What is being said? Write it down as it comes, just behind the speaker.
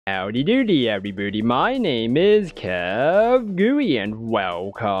Howdy doody everybody, my name is KevGuuey and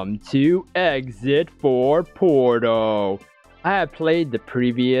welcome to Exit for Portal. I have played the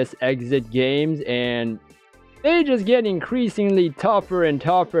previous Exit games and they just get increasingly tougher and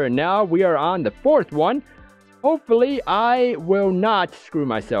tougher. Now we are on the fourth one. Hopefully I will not screw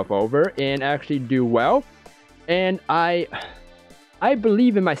myself over and actually do well. And I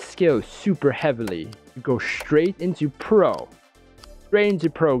believe in my skills super heavily to go straight into pro. Straight into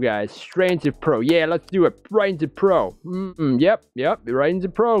pro, guys. Straight into pro. Yeah, let's do it. Right into pro. Yep. Right into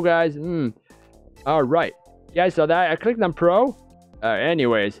pro, guys. All right. You guys saw that? I clicked on pro.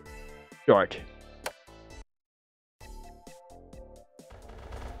 Anyways, start.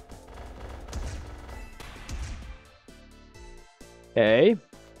 Okay.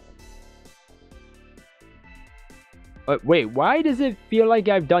 Wait, why does it feel like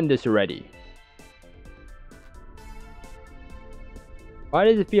I've done this already? Why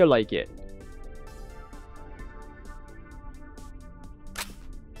does it feel like it?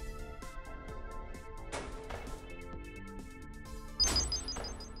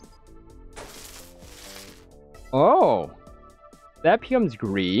 Oh, that becomes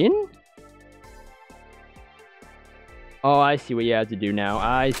green? Oh, I see what you have to do now.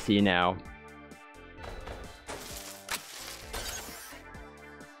 I see now.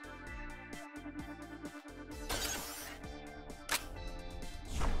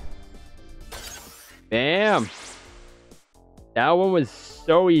 Bam! That one was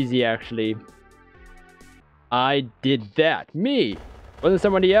so easy, actually. I did that. Me! Wasn't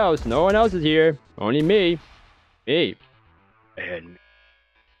somebody else. No one else is here. Only me. Me. And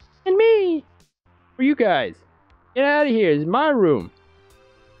me! For you guys. Get out of here. This is my room.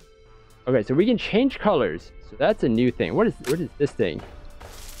 Okay, so we can change colors. So that's a new thing. What is this thing?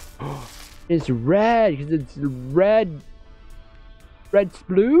 It's red, because it's red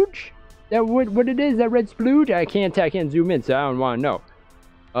splooge? That what it is? That red splooge? I can't zoom in, so I don't want to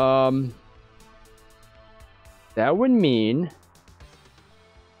know. That would mean.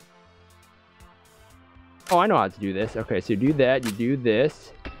 Oh, I know how to do this. Okay, so you do that. You do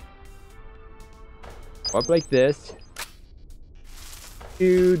this. Up like this.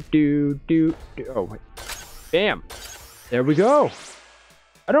 Do. Oh, wait. Bam. There we go.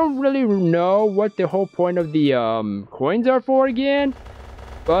 I don't really know what the whole point of the coins are for again,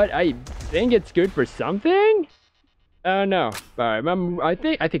 but I think it's good for something. I don't know. All right, I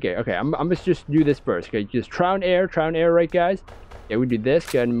think okay. I'm gonna just do this first. Okay, just trial and error, right, guys? Yeah, we do this.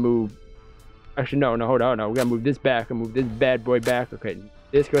 Gotta move. Actually, no, hold on, no. We gotta move this back and move this bad boy back. Okay,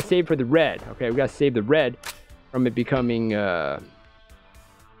 this gotta save for the red. Okay, we gotta save the red from it becoming. Oh,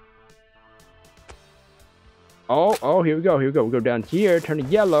 here we go. We go down here, turn it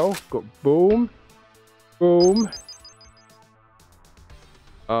yellow. Go boom, boom.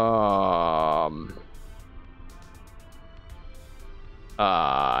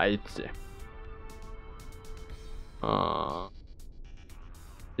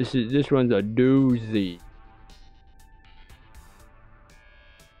 This one's a doozy.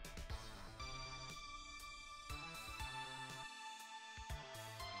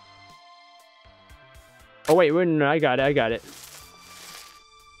 Oh wait, no, I got it.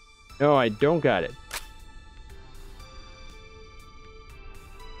 No, I don't got it.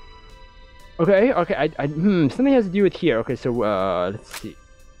 Okay, something has to do with here. Okay, so let's see.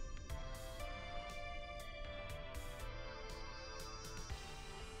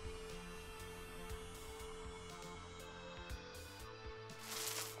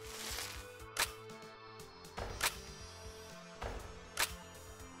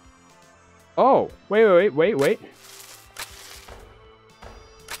 Oh, wait.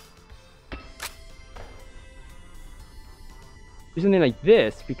 Do something like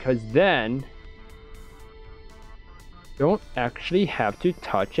this, because then don't actually have to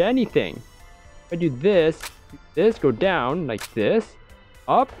touch anything. If I do this, go down like this,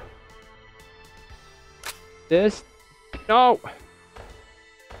 up, this, no.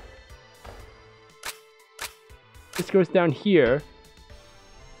 This goes down here.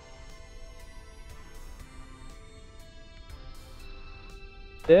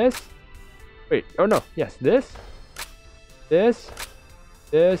 This, wait, oh no, yes, this.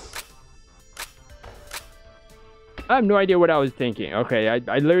 I have no idea what I was thinking. Okay, I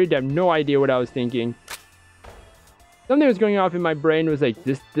literally have no idea what I was thinking. Something was going off in my brain. Was like,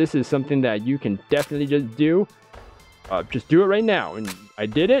 this is something that you can definitely just do. Just do it right now. And I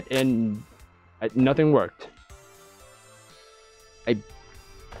did it, and nothing worked. I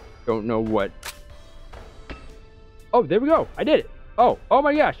don't know what. Oh, there we go. I did it. Oh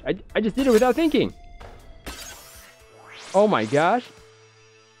my gosh. I just did it without thinking. Oh my gosh.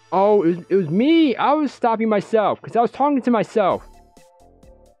 Oh, it was me. I was stopping myself because I was talking to myself.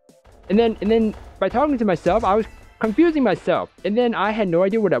 And then by talking to myself, I was confusing myself. And then I had no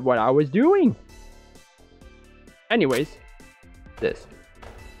idea what I was doing. Anyways, this.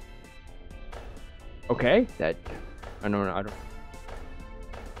 Okay, that I don't know.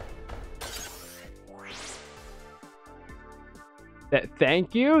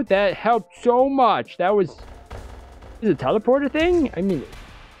 Thank you. That helped so much. That was. Is it a teleporter thing? I mean,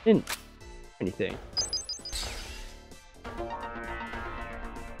 in anything.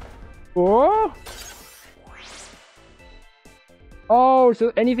 Oh. Oh,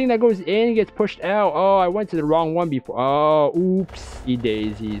 so anything that goes in gets pushed out. Oh, I went to the wrong one before. Oh, oopsie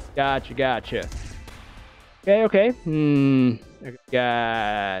daisies. Gotcha. Okay.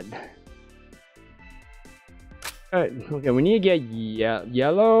 God. Alright, okay, we need to get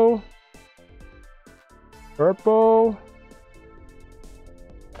yellow, purple.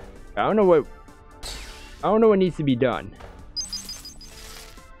 I don't know what needs to be done.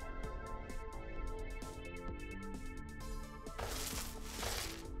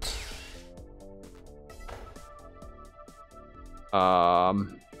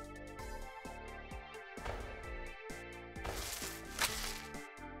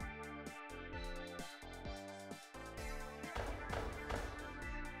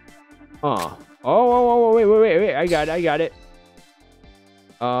 Oh, wait. I got it.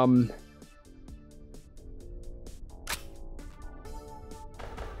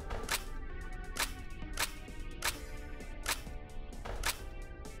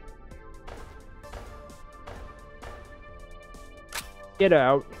 Get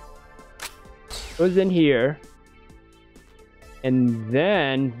out. Goes in here. And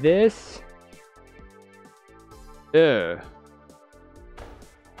then this. Ugh.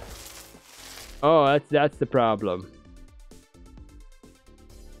 Oh, that's the problem.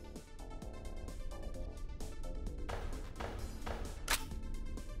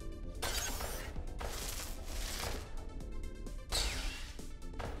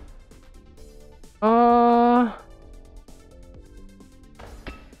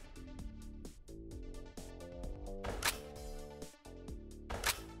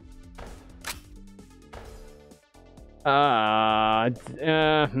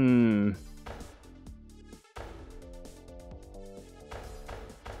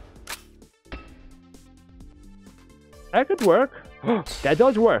 That could work. That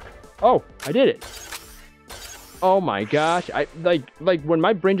does work. Oh, I did it. Oh my gosh. I like when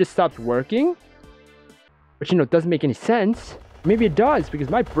my brain just stops working, which it doesn't make any sense. Maybe it does because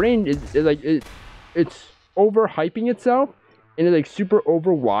my brain is like it's overhyping itself and it's like super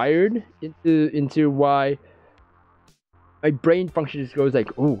overwired into why my brain function just goes like,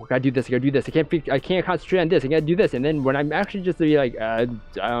 oh, I gotta do this. I can't concentrate on this. I gotta do this. And then when I'm actually just like, I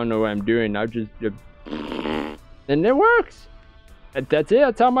don't know what I'm doing. I'll just and it works. That's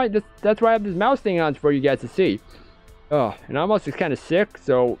it. That's why I have this mouse thing on for you guys to see. Oh, and I'm also kind of sick,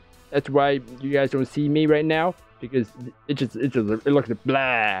 so that's why you guys don't see me right now because it looks like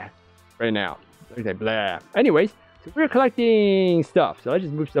blah right now. It looks like blah. Anyways, so we're collecting stuff. So I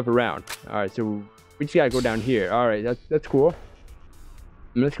just move stuff around. All right, so we just gotta go down here. All right, that's cool.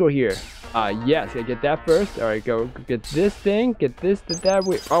 Let's go here. Yes, I get that first. All right, go get this thing. Get this,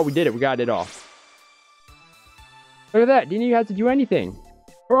 that. Oh, we did it. We got it all. Look at that. Didn't even have to do anything.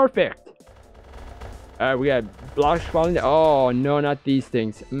 Perfect. Alright, we got blocks falling down. Oh, no, not these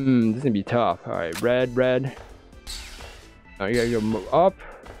things. This is gonna be tough. Alright, red. Oh, you gotta go up.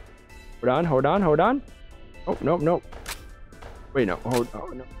 Hold on. Oh, no. Wait, no. No.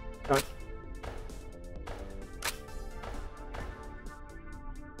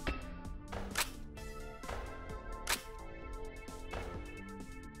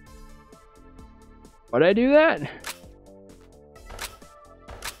 Why did I do that?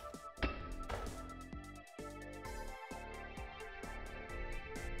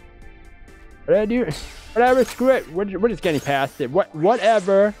 What did I do? Whatever, screw it. We're just getting past it.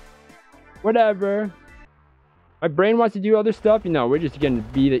 Whatever. My brain wants to do other stuff. We're just gonna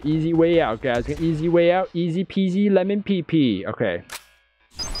be the easy way out, guys. Easy way out. Easy peasy lemon pee. Okay.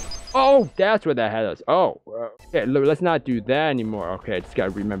 Oh, that's what that had us. Oh, okay. Let's not do that anymore. Okay, I just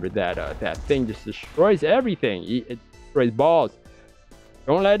gotta remember that that thing just destroys everything. It destroys balls.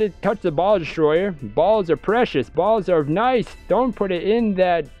 Don't let it touch the ball destroyer. Balls are precious. Balls are nice. Don't put it in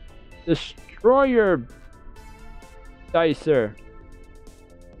that destroyer dicer.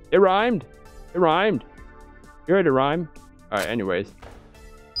 It rhymed. You heard it rhyme. Alright, anyways.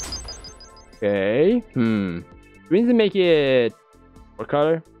 Okay. We need to make it what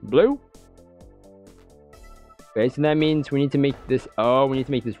color? Blue? Okay, so that means we need to make this. Oh, we need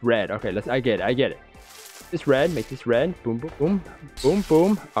to make this red. Okay, I get it. This red, make this red. Boom, boom, boom, boom,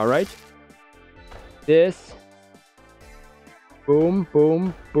 boom. All right. This. Boom,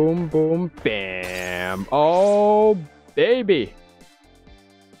 boom, boom, boom, bam. Oh, baby.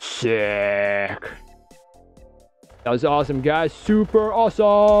 Sick. That was awesome, guys. Super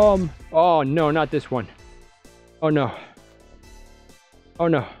awesome. Oh, no, not this one. Oh, no. Oh,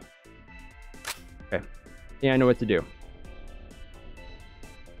 no. Okay. Yeah, I know what to do.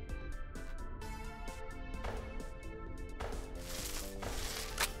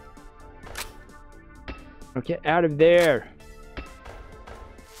 Okay, out of there.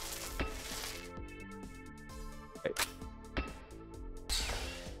 Okay.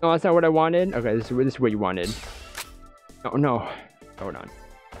 No, that's not what I wanted. Okay, this is what you wanted. Oh, no. Hold on.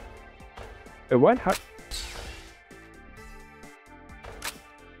 Wait, what? How?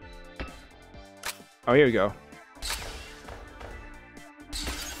 Oh, here we go.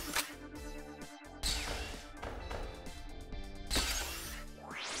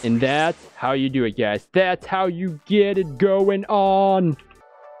 And that's how you do it, guys. That's how you get it going on.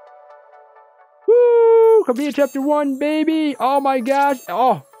 Woo! Complete chapter 1, baby. Oh my gosh.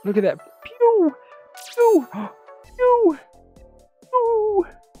 Oh, look at that. Pew! Pew! Pew! Pew!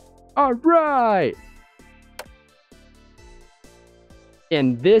 All right.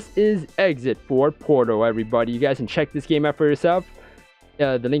 And this is Exit for Portal, everybody. You guys can check this game out for yourself.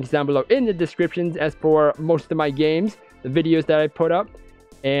 The link is down below in the descriptions as for most of my games, the videos that I put up.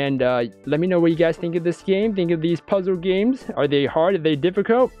 And let me know what you guys think of this game. Think of these puzzle games. Are they hard? Are they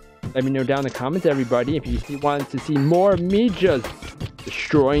difficult? Let me know down in the comments, everybody. If you want to see more of me just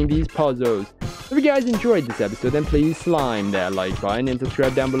destroying these puzzles. If you guys enjoyed this episode, then please slime that like button and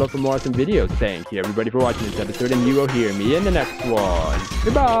subscribe down below for more awesome videos. Thank you, everybody, for watching this episode, and you will hear me in the next one.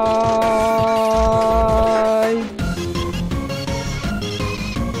 Goodbye!